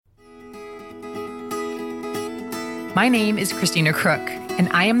My name is Christina Crook, and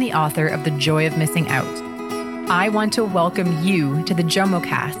I am the author of The Joy of Missing Out. I want to welcome you to the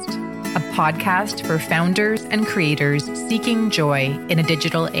JOMOcast, a podcast for founders and creators seeking joy in a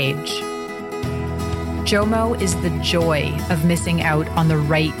digital age. JOMO is the joy of missing out on the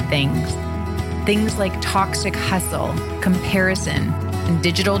right things. Things like toxic hustle, comparison, and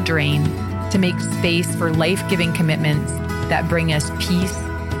digital drain to make space for life-giving commitments that bring us peace,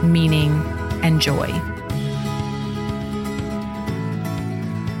 meaning, and joy.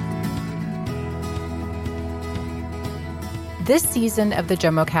 This season of the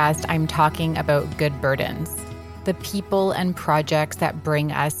JOMOcast, I'm talking about good burdens, the people and projects that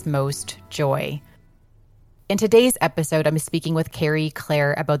bring us most joy. In today's episode, I'm speaking with Kerry,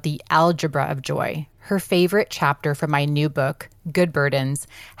 Clare about the algebra of joy, her favorite chapter from my new book, Good Burdens,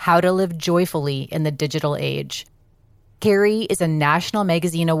 How to Live Joyfully in the Digital Age. Kerry is a National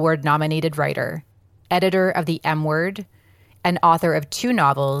Magazine Award-nominated writer, editor of The M Word, and author of 2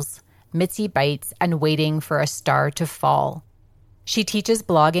 novels, Mitzi Bites and Waiting for a Star to Fall. She teaches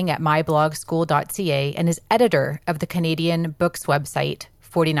blogging at myblogschool.ca and is editor of the Canadian books website,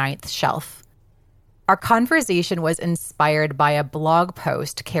 49th Shelf. Our conversation was inspired by a blog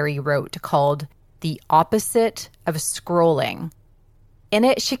post Kerry wrote called The Opposite of Scrolling. In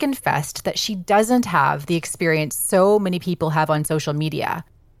it, she confessed that she doesn't have the experience so many people have on social media,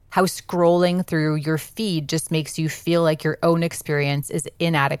 how scrolling through your feed just makes you feel like your own experience is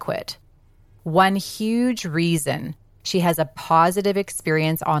inadequate. One huge reason she has a positive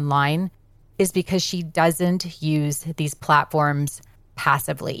experience online is because she doesn't use these platforms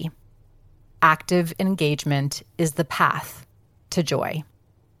passively. Active engagement is the path to joy.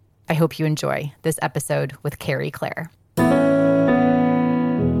 I hope you enjoy this episode with Kerry Clare.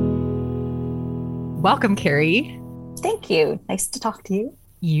 Welcome, Kerry. Thank you. Nice to talk to you.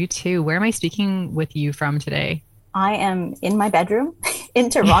 You too. Where am I speaking with you from today? I am in my bedroom in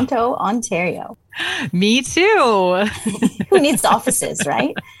Toronto, Ontario. Me too. Who needs offices,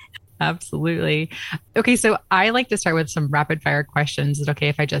 right? Absolutely. Okay, so I like to start with some rapid fire questions. Is it okay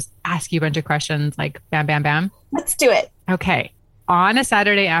if I just ask you a bunch of questions like bam, bam, bam? Let's do it. Okay. On a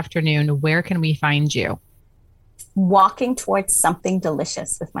Saturday afternoon, where can we find you? Walking towards something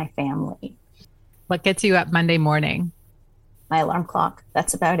delicious with my family. What gets you up Monday morning? My alarm clock.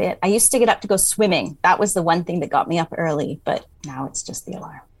 That's about it. I used to get up to go swimming. That was the one thing that got me up early, but now it's just the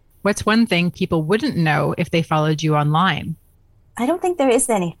alarm. What's one thing people wouldn't know if they followed you online? I don't think there is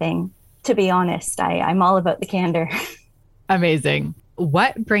anything, to be honest. I'm all about the candor. Amazing.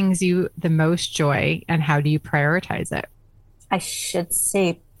 What brings you the most joy and how do you prioritize it? I should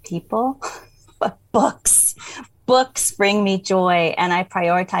say people, but books. Books bring me joy, and I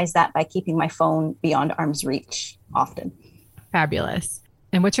prioritize that by keeping my phone beyond arm's reach often. Fabulous.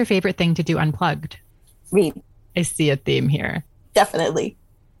 And what's your favorite thing to do unplugged? Read. I see a theme here. Definitely.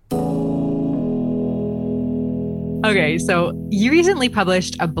 Okay, so you recently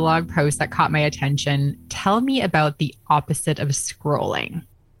published a blog post that caught my attention. Tell me about the opposite of scrolling.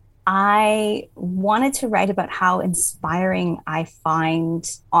 I wanted to write about how inspiring I find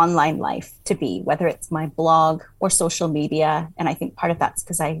online life to be, whether it's my blog or social media. And I think part of that's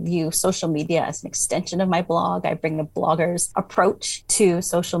because I view social media as an extension of my blog. I bring the blogger's approach to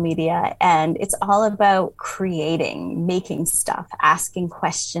social media, and it's all about creating, making stuff, asking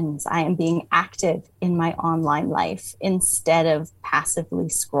questions. I am being active in my online life instead of passively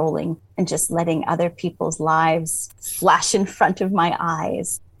scrolling and just letting other people's lives flash in front of my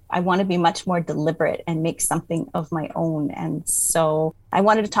eyes. I want to be much more deliberate and make something of my own. And so I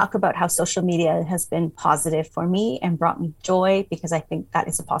wanted to talk about how social media has been positive for me and brought me joy, because I think that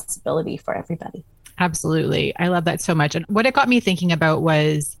is a possibility for everybody. Absolutely. I love that so much. And what it got me thinking about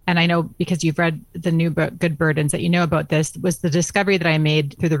was, and I know because you've read the new book, Good Burdens, that you know about this, was the discovery that I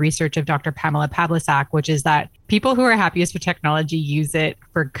made through the research of Dr. Pamela Pavlisak, which is that people who are happiest with technology use it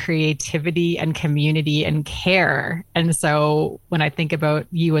for creativity and community and care. And so when I think about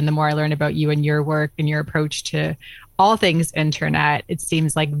you and the more I learn about you and your work and your approach to all things internet, it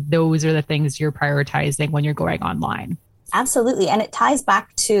seems like those are the things you're prioritizing when you're going online. Absolutely. And it ties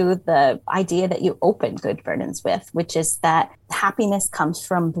back to the idea that you opened Good Burdens with, which is that happiness comes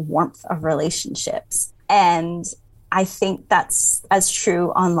from the warmth of relationships. And I think that's as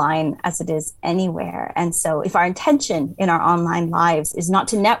true online as it is anywhere. And so if our intention in our online lives is not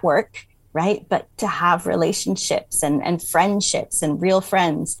to network, right, but to have relationships and friendships and real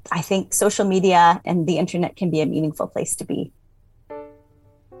friends, I think social media and the internet can be a meaningful place to be.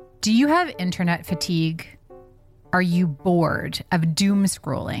 Do you have internet fatigue? Are you bored of doom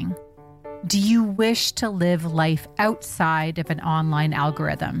scrolling? Do you wish to live life outside of an online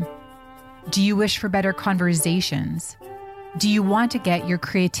algorithm? Do you wish for better conversations? Do you want to get your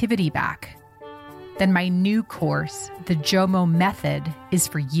creativity back? Then my new course, the Jomo Method, is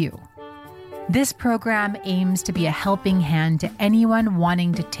for you. This program aims to be a helping hand to anyone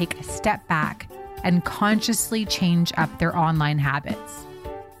wanting to take a step back and consciously change up their online habits.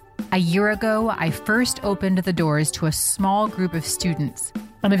 A year ago, I first opened the doors to a small group of students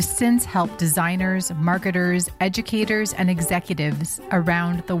and have since helped designers, marketers, educators, and executives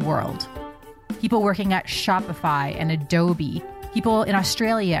around the world. People working at Shopify and Adobe, people in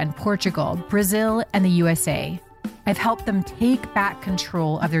Australia and Portugal, Brazil, and the USA. I've helped them take back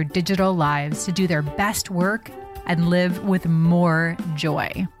control of their digital lives to do their best work and live with more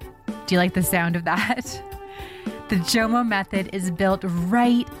joy. Do you like the sound of that? The Jomo Method is built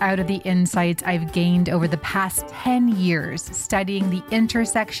right out of the insights I've gained over the past 10 years studying the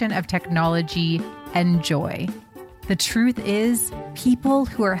intersection of technology and joy. The truth is, people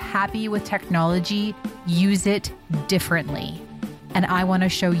who are happy with technology use it differently. And I want to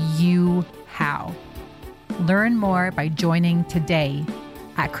show you how. Learn more by joining today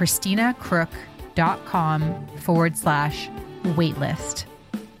at christinacrook.com/waitlist.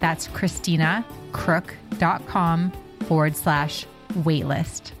 That's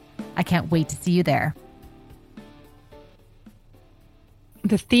christinacrook.com/waitlist. I can't wait to see you there.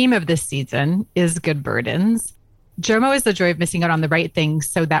 The theme of this season is good burdens. Jomo is the joy of missing out on the right things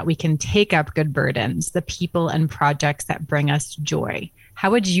so that we can take up good burdens, the people and projects that bring us joy. How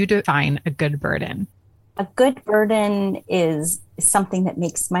would you define a good burden? A good burden is something that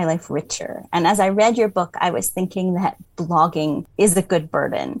makes my life richer. And as I read your book, I was thinking that blogging is a good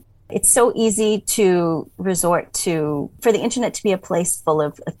burden. It's so easy to resort to, for the internet to be a place full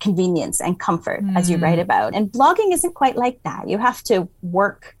of convenience and comfort, as you write about. And blogging isn't quite like that. You have to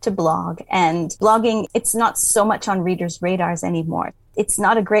work to blog. And blogging, it's not so much on readers' radars anymore. It's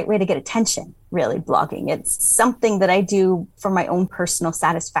not a great way to get attention, really, blogging. It's something that I do for my own personal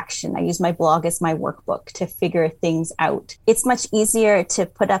satisfaction. I use my blog as my workbook to figure things out. It's much easier to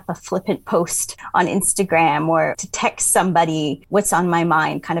put up a flippant post on Instagram or to text somebody what's on my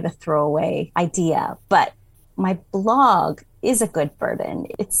mind, kind of a throwaway idea. But my blog is a good burden.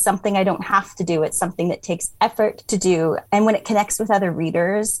 It's something I don't have to do. It's something that takes effort to do. And when it connects with other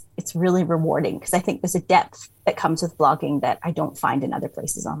readers, it's really rewarding because I think there's a depth that comes with blogging that I don't find in other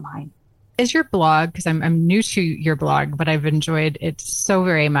places online. Is your blog, because I'm new to your blog, but I've enjoyed it so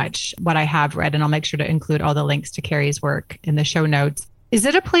very much, what I have read, and I'll make sure to include all the links to Kerry's work in the show notes. Is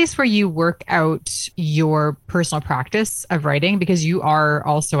it a place where you work out your personal practice of writing? Because you are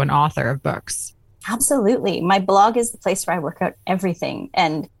also an author of books. Absolutely. My blog is the place where I work out everything.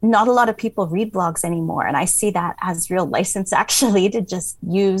 And not a lot of people read blogs anymore. And I see that as real license, actually, to just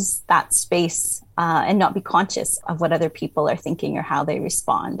use that space and not be conscious of what other people are thinking or how they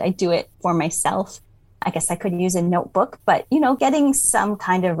respond. I do it for myself. I guess I could use a notebook, but, getting some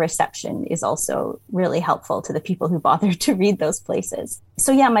kind of reception is also really helpful to the people who bother to read those places.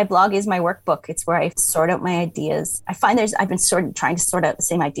 So yeah, my blog is my workbook. It's where I sort out my ideas. I find I've been trying to sort out the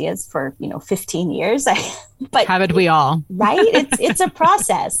same ideas for, 15 years. But haven't we all? Right? It's a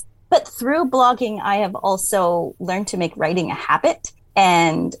process. But through blogging, I have also learned to make writing a habit.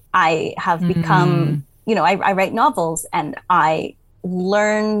 And I have become, I write novels and I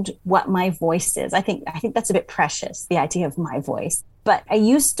learned what my voice is. I think that's a bit precious, the idea of my voice. But I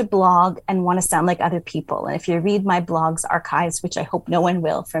used to blog and want to sound like other people. And if you read my blog's archives, which I hope no one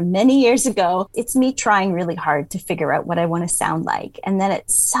will, from many years ago, it's me trying really hard to figure out what I want to sound like. And then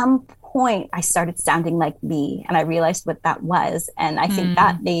at some point, I started sounding like me and I realized what that was. And I think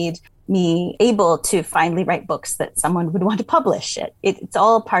that made me able to finally write books that someone would want to publish. It's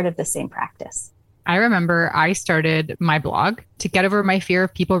all part of the same practice. I remember I started my blog to get over my fear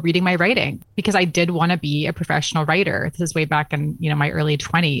of people reading my writing because I did want to be a professional writer. This is way back in, my early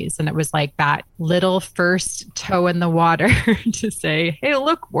 20s. And it was like that little first toe in the water to say, hey,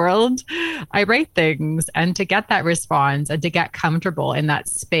 look, world, I write things, and to get that response and to get comfortable in that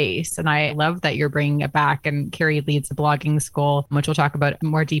space. And I love that you're bringing it back. And Kerry leads a blogging school, which we'll talk about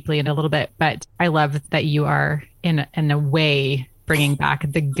more deeply in a little bit. But I love that you are in a way bringing back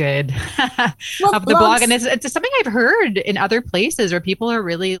the good of the blog. And it's something I've heard in other places where people are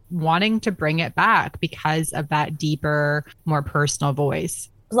really wanting to bring it back because of that deeper, more personal voice.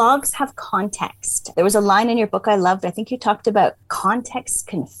 Blogs have context. There was a line in your book I loved. I think you talked about context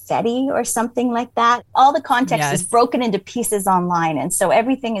confetti or something like that. All the context is broken into pieces online. And so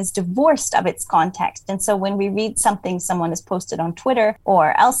everything is divorced of its context. And so when we read something someone has posted on Twitter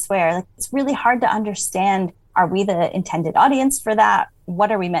or elsewhere, it's really hard to understand. Are we the intended audience for that?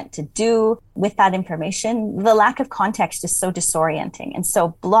 what are we meant to do with that information? The lack of context is so disorienting. And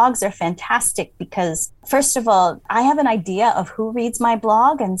so blogs are fantastic because, first of all, I have an idea of who reads my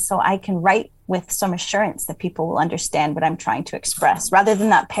blog. And so I can write with some assurance that people will understand what I'm trying to express, rather than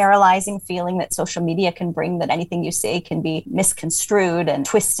that paralyzing feeling that social media can bring, that anything you say can be misconstrued and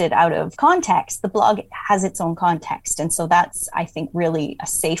twisted out of context. The blog has its own context. And so that's, I think, really a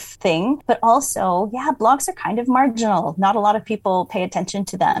safe thing. But also, blogs are kind of marginal. Not a lot of people pay attention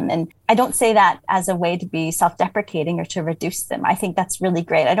to them. And I don't say that as a way to be self-deprecating or to reduce them. I think that's really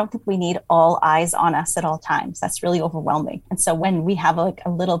great. I don't think we need all eyes on us at all times. That's really overwhelming. And so when we have a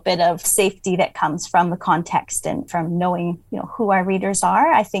little bit of safety that comes from the context and from knowing, who our readers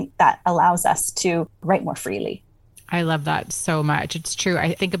are, I think that allows us to write more freely. I love that so much. It's true.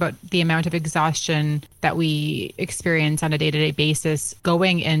 I think about the amount of exhaustion that we experience on a day-to-day basis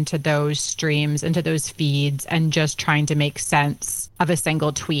going into those streams, into those feeds, and just trying to make sense of a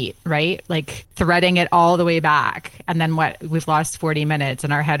single tweet, right? Like threading it all the way back. And then we've lost 40 minutes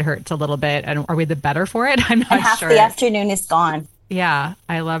and our head hurts a little bit. And are we the better for it? I'm not sure. And half the afternoon is gone. Yeah,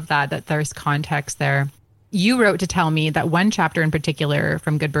 I love that there's context there. You wrote to tell me that one chapter in particular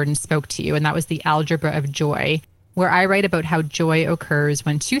from Good Burden spoke to you, and that was the algebra of joy, where I write about how joy occurs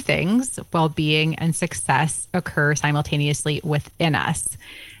when two things, well-being and success, occur simultaneously within us.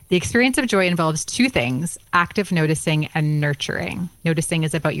 The experience of joy involves two things, active noticing and nurturing. Noticing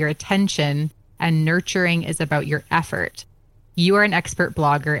is about your attention, and nurturing is about your effort. You are an expert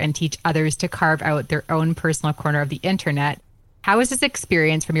blogger and teach others to carve out their own personal corner of the internet. How is this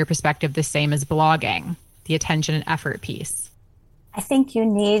experience from your perspective the same as blogging, the attention and effort piece? I think you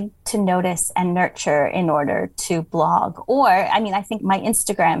need to notice and nurture in order to blog. I think my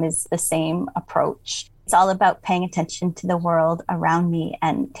Instagram is the same approach. It's all about paying attention to the world around me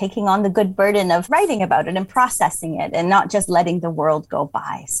and taking on the good burden of writing about it and processing it and not just letting the world go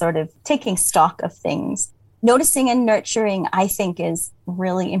by, sort of taking stock of things. Noticing and nurturing, I think, is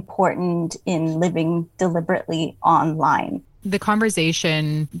really important in living deliberately online. The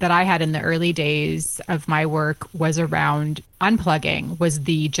conversation that I had in the early days of my work was around unplugging, was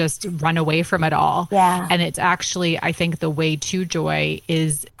the just run away from it all. Yeah. And it's actually, I think the way to joy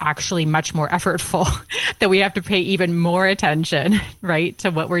is actually much more effortful, that we have to pay even more attention, right, to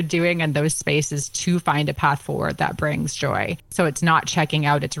what we're doing in those spaces to find a path forward that brings joy. So it's not checking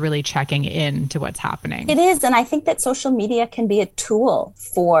out, it's really checking in to what's happening. It is. And I think that social media can be a tool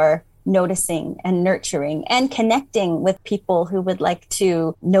for noticing and nurturing and connecting with people who would like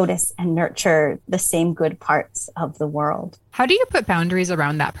to notice and nurture the same good parts of the world. How do you put boundaries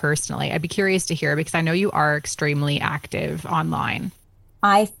around that personally? I'd be curious to hear, because I know you are extremely active online.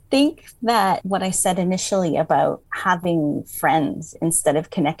 I think that what I said initially about having friends instead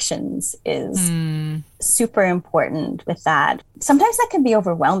of connections is super important with that. Sometimes that can be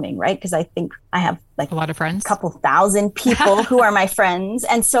overwhelming, right? Because I think I have a lot of friends, a couple thousand people who are my friends.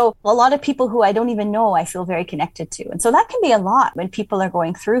 And so a lot of people who I don't even know, I feel very connected to. And so that can be a lot when people are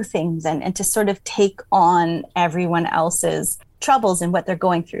going through things and to sort of take on everyone else's troubles and what they're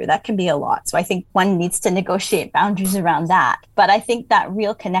going through. That can be a lot. So I think one needs to negotiate boundaries around that. But I think that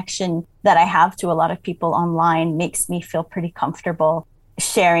real connection that I have to a lot of people online makes me feel pretty comfortable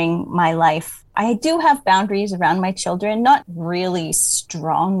sharing my life. I do have boundaries around my children, not really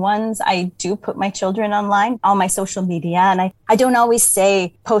strong ones. I do put my children online on my social media, and I don't always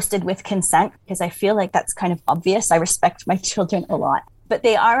say posted with consent because I feel like that's kind of obvious. I respect my children a lot. But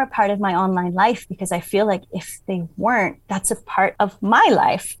they are a part of my online life because I feel like if they weren't, that's a part of my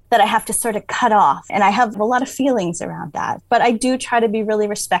life that I have to sort of cut off. And I have a lot of feelings around that. But I do try to be really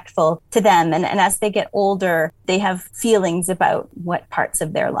respectful to them. And as they get older, they have feelings about what parts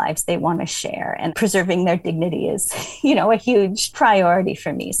of their lives they want to share. And preserving their dignity is, a huge priority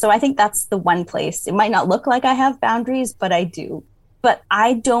for me. So I think that's the one place. It might not look like I have boundaries, but I do. But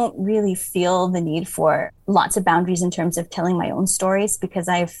I don't really feel the need for lots of boundaries in terms of telling my own stories, because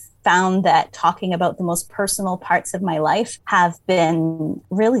I've found that talking about the most personal parts of my life have been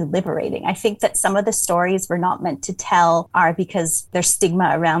really liberating. I think that some of the stories we're not meant to tell are because there's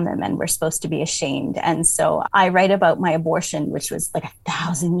stigma around them and we're supposed to be ashamed. And so I write about my abortion, which was like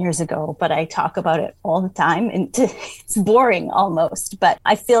 1,000 years ago, but I talk about it all the time and it's boring almost. But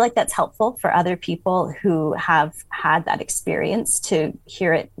I feel like that's helpful for other people who have had that experience to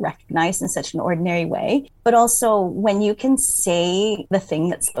hear it recognized in such an ordinary way. But also when you can say the thing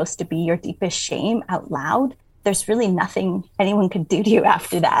that's supposed to be your deepest shame out loud, there's really nothing anyone could do to you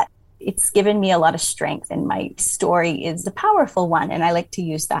after that. It's given me a lot of strength, and my story is a powerful one, and I like to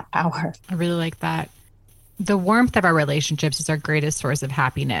use that power. I really like that. The warmth of our relationships is our greatest source of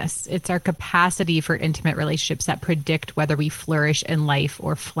happiness. It's our capacity for intimate relationships that predict whether we flourish in life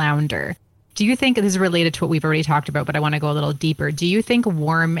or flounder. Do you think, this is related to what we've already talked about, but I want to go a little deeper. Do you think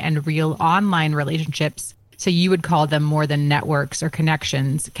warm and real online relationships, so you would call them more than networks or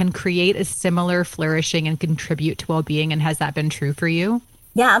connections, can create a similar flourishing and contribute to well-being? And has that been true for you?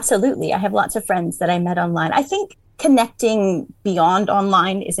 Yeah, absolutely. I have lots of friends that I met online. I think connecting beyond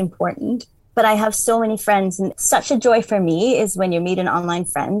online is important, but I have so many friends, and such a joy for me is when you meet an online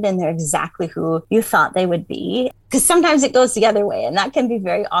friend and they're exactly who you thought they would be, because sometimes it goes the other way and that can be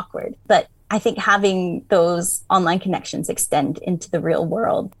very awkward. But I think having those online connections extend into the real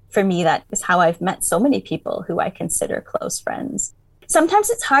world, for me, that is how I've met so many people who I consider close friends. Sometimes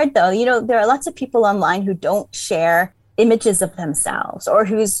it's hard though. There are lots of people online who don't share images of themselves or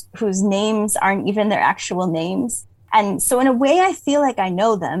whose names aren't even their actual names. And so in a way, I feel like I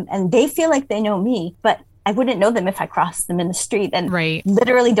know them and they feel like they know me, but I wouldn't know them if I crossed them in the street and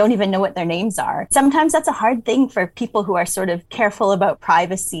literally don't even know what their names are. Sometimes that's a hard thing for people who are sort of careful about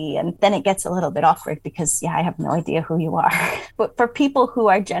privacy. And then it gets a little bit awkward because, I have no idea who you are. But for people who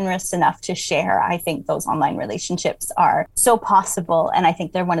are generous enough to share, I think those online relationships are so possible. And I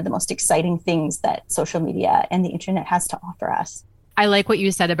think they're one of the most exciting things that social media and the internet has to offer us. I like what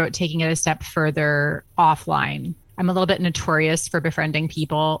you said about taking it a step further offline. I'm a little bit notorious for befriending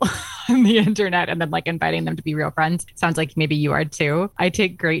people on the internet and then inviting them to be real friends. Sounds like maybe you are too. I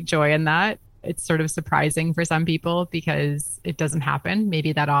take great joy in that. It's sort of surprising for some people because it doesn't happen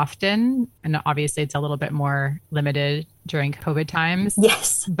maybe that often. And obviously it's a little bit more limited during COVID times.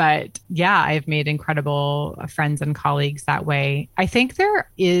 Yes. But I've made incredible friends and colleagues that way. I think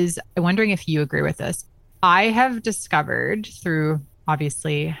I'm wondering if you agree with this. I have discovered through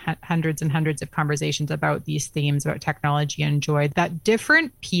obviously hundreds and hundreds of conversations about these themes, about technology and joy, that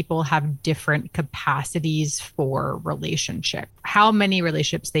different people have different capacities for relationship, how many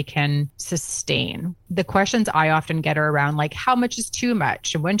relationships they can sustain. The questions I often get are around how much is too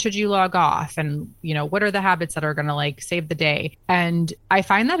much and when should you log off? And, what are the habits that are going to save the day? And I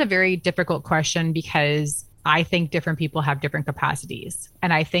find that a very difficult question because I think different people have different capacities.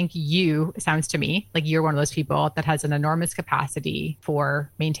 And I think it sounds to me like you're one of those people that has an enormous capacity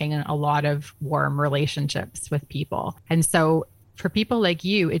for maintaining a lot of warm relationships with people. And so for people like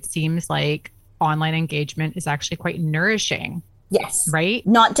you, it seems like online engagement is actually quite nourishing. Yes. Right?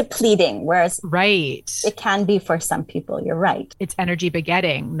 Not depleting, whereas it can be for some people. You're right. It's energy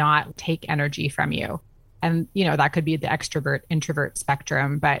begetting, not take energy from you. And, that could be the extrovert, introvert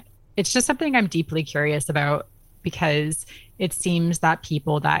spectrum, but it's just something I'm deeply curious about because it seems that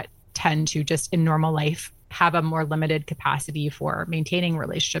people that tend to just in normal life have a more limited capacity for maintaining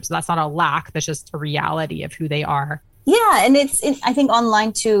relationships. That's not a lack. That's just a reality of who they are. Yeah. And I think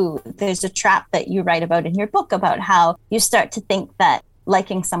online too, there's a trap that you write about in your book about how you start to think that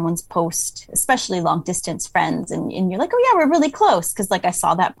liking someone's post, especially long distance friends, and you're like, oh yeah, we're really close because I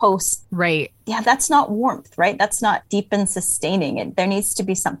saw that post. Right. Yeah, that's not warmth, right? That's not deep and sustaining. There needs to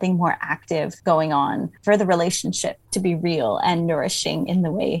be something more active going on for the relationship to be real and nourishing in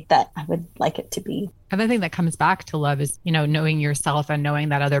the way that I would like it to be. Another thing that comes back to love is, knowing yourself and knowing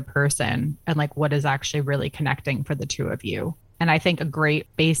that other person and what is actually really connecting for the two of you. And I think a great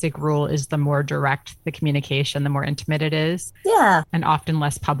basic rule is the more direct the communication, the more intimate it is. Yeah. And often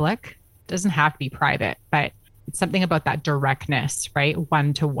less public. It doesn't have to be private, but it's something about that directness, right?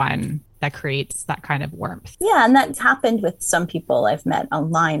 One-to-one that creates that kind of warmth. Yeah. And that's happened with some people I've met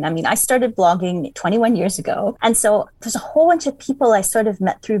online. I mean, I started blogging 21 years ago. And so there's a whole bunch of people I sort of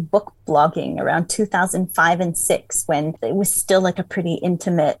met through book blogging around 2005 and 6, when it was still a pretty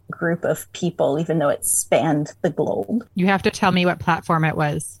intimate group of people, even though it spanned the globe. You have to tell me what platform it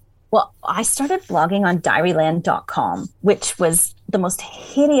was. Well, I started blogging on diaryland.com, which was the most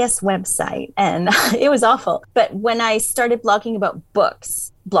hideous website, and it was awful. But when I started blogging about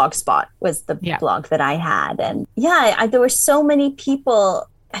books, Blogspot was the blog that I had. And there were so many people.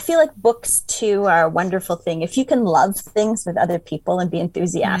 I feel like books too are a wonderful thing. If you can love things with other people and be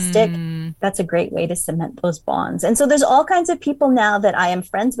enthusiastic, that's a great way to cement those bonds. And so there's all kinds of people now that I am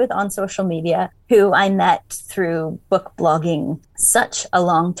friends with on social media who I met through book blogging such a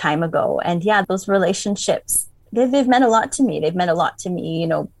long time ago. And those relationships, they've meant a lot to me. They've meant a lot to me,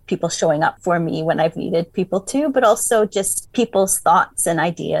 people showing up for me when I've needed people to, but also just people's thoughts and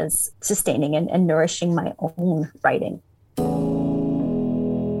ideas sustaining and nourishing my own writing.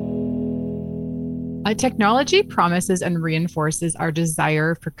 Technology promises and reinforces our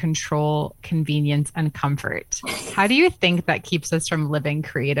desire for control, convenience, and comfort. How do you think that keeps us from living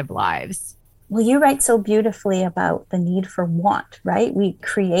creative lives? Well, you write so beautifully about the need for want, right? We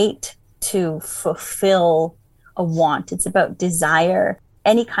create to fulfill a want. It's about desire.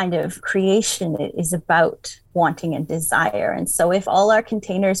 Any kind of creation is about wanting and desire. And so if all our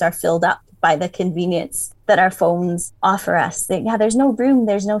containers are filled up by the convenience that our phones offer us, there's no room,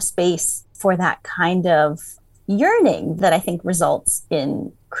 there's no space for that kind of yearning that I think results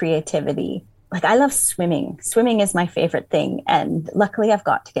in creativity. Like, I love swimming. Swimming is my favorite thing. And luckily I've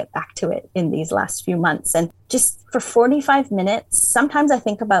got to get back to it in these last few months. And just for 45 minutes, sometimes I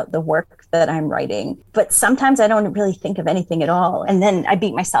think about the work that I'm writing, but sometimes I don't really think of anything at all. And then I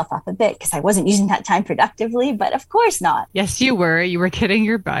beat myself up a bit because I wasn't using that time productively, but of course not. Yes, you were. You were getting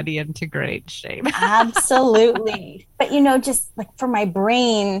your body into great shape. Absolutely. But, just like for my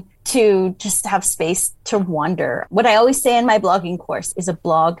brain to just have space to wander. What I always say in my blogging course is a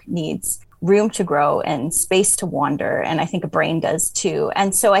blog needs room to grow and space to wander. And I think a brain does too.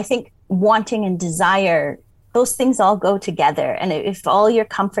 And so I think wanting and desire, those things all go together. And if all your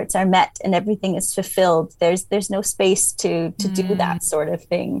comforts are met and everything is fulfilled, there's no space to do that sort of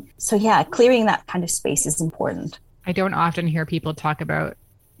thing. So yeah, clearing that kind of space is important. I don't often hear people talk about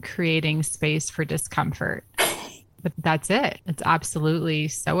creating space for discomfort, but that's it. It's absolutely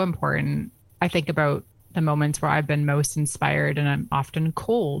so important. I think about the moments where I've been most inspired and I'm often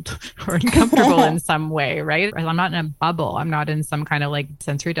cold or uncomfortable in some way, right? I'm not in a bubble. I'm not in some kind of like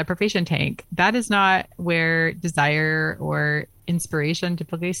sensory deprivation tank. That is not where desire or inspiration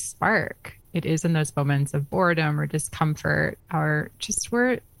typically spark. It is in those moments of boredom or discomfort, or just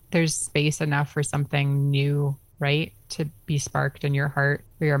where there's space enough for something new, right? To be sparked in your heart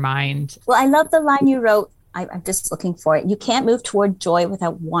or your mind. Well, I love the line you wrote. I'm just looking for it. You can't move toward joy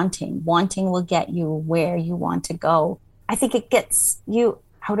without wanting. Wanting will get you where you want to go. I think it gets you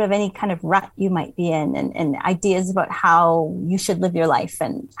out of any kind of rut you might be in, and ideas about how you should live your life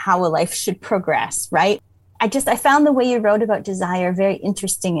and how a life should progress, right? I found the way you wrote about desire very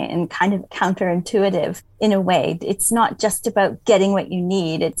interesting and kind of counterintuitive in a way. It's not just about getting what you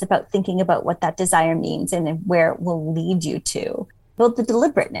need. It's about thinking about what that desire means and where it will lead you to. Well, the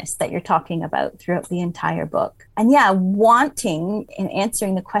deliberateness that you're talking about throughout the entire book. And yeah, wanting and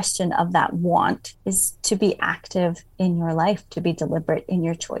answering the question of that want is to be active in your life, to be deliberate in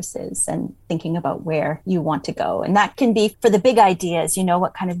your choices and thinking about where you want to go. And that can be for the big ideas,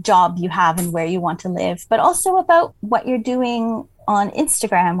 what kind of job you have and where you want to live, but also about what you're doing on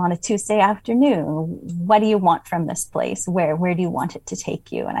Instagram on a Tuesday afternoon. What do you want from this place? Where do you want it to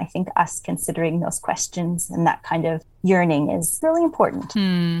take you? And I think us considering those questions and that kind of yearning is really important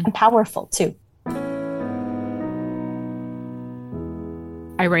and powerful too.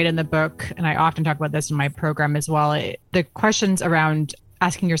 I write in the book, and I often talk about this in my program as well, the questions around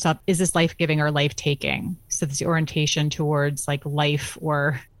asking yourself, is this life-giving or life-taking? So this orientation towards like life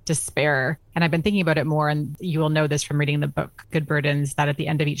or despair. And I've been thinking about it more, and you will know this from reading the book, Good Burdens, that at the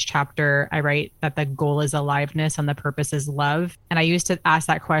end of each chapter, I write that the goal is aliveness and the purpose is love. And I used to ask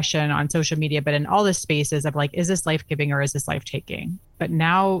that question on social media, but in all the spaces of like, is this life-giving or is this life-taking? But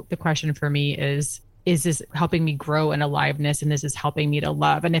now the question for me is this helping me grow in aliveness and this is helping me to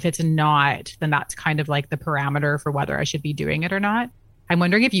love? And if it's not, then that's kind of like the parameter for whether I should be doing it or not. I'm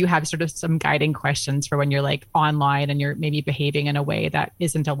wondering if you have sort of some guiding questions for when you're like online and you're maybe behaving in a way that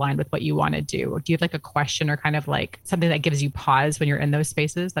isn't aligned with what you want to do. Or do you have like a question or kind of like something that gives you pause when you're in those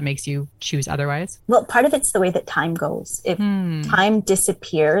spaces that makes you choose otherwise? Well, part of it's the way that time goes. If time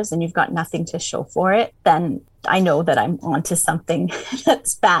disappears and you've got nothing to show for it, then I know that I'm onto something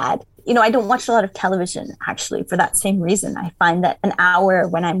that's bad. I don't watch a lot of television, actually, for that same reason. I find that an hour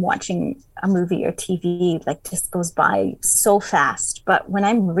when I'm watching a movie or TV, like, just goes by so fast. But when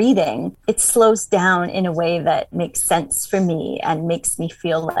I'm reading, it slows down in a way that makes sense for me and makes me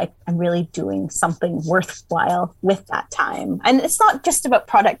feel like I'm really doing something worthwhile with that time. And it's not just about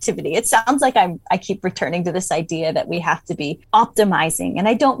productivity. It sounds like I keep returning to this idea that we have to be optimizing. And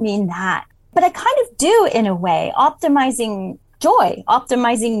I don't mean that, but I kind of do in a way, optimizing joy,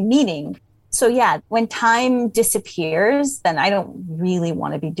 optimizing meaning. So yeah, when time disappears, then I don't really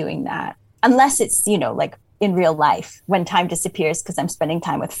want to be doing that. Unless it's, like in real life, when time disappears because I'm spending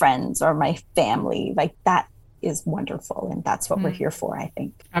time with friends or my family, like that is wonderful. And that's what we're here for, I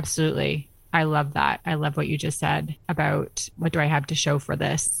think. Absolutely. I love that. I love what you just said about what do I have to show for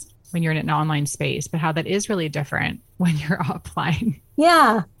this when you're in an online space, but how that is really different when you're offline.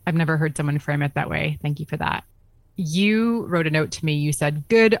 Yeah. I've never heard someone frame it that way. Thank you for that. You wrote a note to me. You said,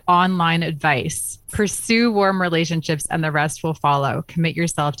 good online advice. Pursue warm relationships and the rest will follow. Commit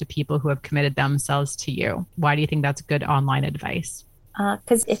yourself to people who have committed themselves to you. Why do you think that's good online advice?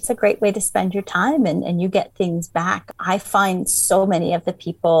 Because it's a great way to spend your time and you get things back. I find so many of the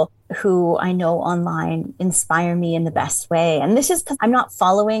people who I know online inspire me in the best way. And this is because I'm not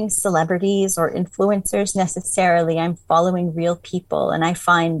following celebrities or influencers necessarily. I'm following real people. And I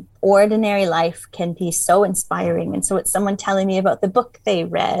find ordinary life can be so inspiring. And so it's someone telling me about the book they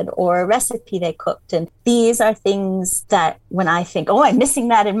read or a recipe they cooked. And these are things that when I think, oh, I'm missing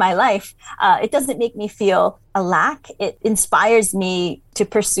that in my life, it doesn't make me feel a lack. It inspires me to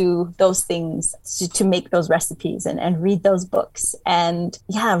pursue those things, to make those recipes and read those books. And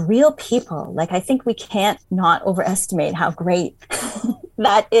yeah, real people. Like, I think we can't not overestimate how great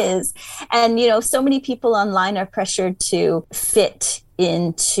that is. And, you know, so many people online are pressured to fit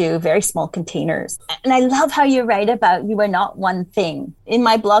into very small containers. And I love how you write about you are not one thing. In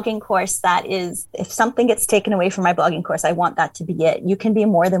my blogging course, that is, if something gets taken away from my blogging course, I want that to be it. You can be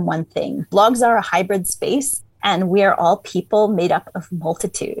more than one thing. Blogs are a hybrid space. And we are all people made up of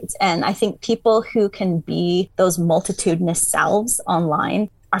multitudes. And I think people who can be those multitudinous selves online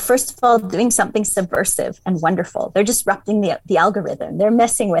are, first of all, doing something subversive and wonderful. They're disrupting the algorithm. They're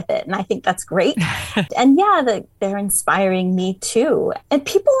messing with it. And I think that's great. And yeah, they're inspiring me too. And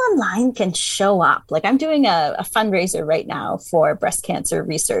people online can show up. Like, I'm doing a fundraiser right now for breast cancer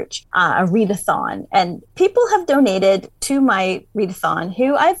research, a readathon. And people have donated to my readathon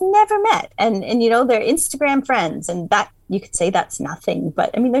who I've never met. And you know, they're Instagram friends. And that, you could say that's nothing,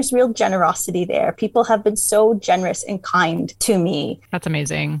 but I mean, there's real generosity there. People have been so generous and kind to me. That's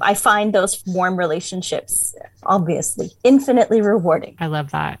amazing. I find those warm relationships, obviously, infinitely rewarding. I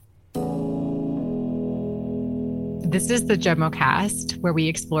love that. This is the JOMOcast, where we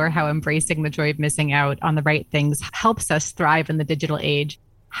explore how embracing the joy of missing out on the right things helps us thrive in the digital age.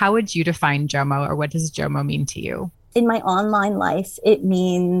 How would you define JOMO, or what does JOMO mean to you? In my online life, it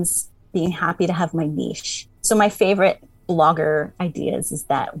means being happy to have my niche. So my favorite blogger ideas is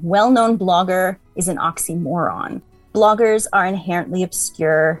that well-known blogger is an oxymoron. Bloggers are inherently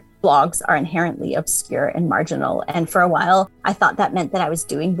obscure. Blogs are inherently obscure and marginal. And for a while, I thought that meant that I was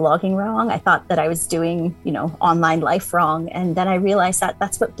doing blogging wrong. I thought that I was doing, you know, online life wrong. And then I realized that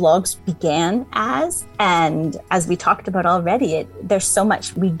that's what blogs began as. And as we talked about already, there's so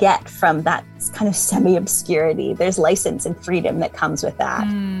much we get from that kind of semi-obscurity. There's license and freedom that comes with that.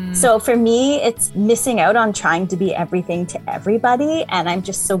 So for me, it's missing out on trying to be everything to everybody. And I'm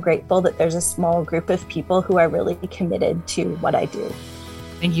just so grateful that there's a small group of people who are really committed to what I do.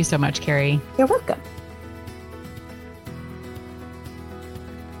 Thank you so much, Kerry. You're welcome.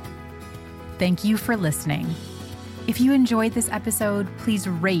 Thank you for listening. If you enjoyed this episode, please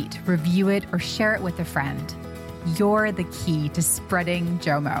rate, review it, or share it with a friend. You're the key to spreading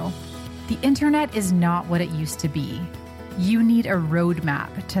JOMO. The internet is not what it used to be. You need a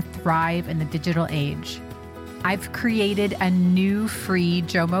roadmap to thrive in the digital age. I've created a new free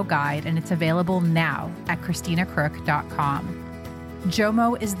JOMO guide, and it's available now at christinacrook.com.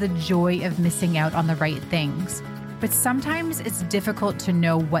 JOMO is the joy of missing out on the right things, but sometimes it's difficult to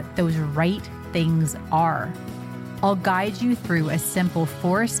know what those right things are. I'll guide you through a simple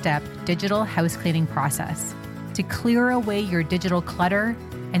 4-step digital house cleaning process to clear away your digital clutter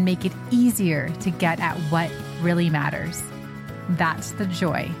and make it easier to get at what really matters. That's the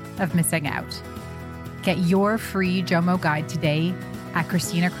joy of missing out. Get your free JOMO guide today at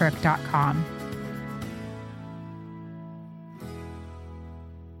christinacrook.com.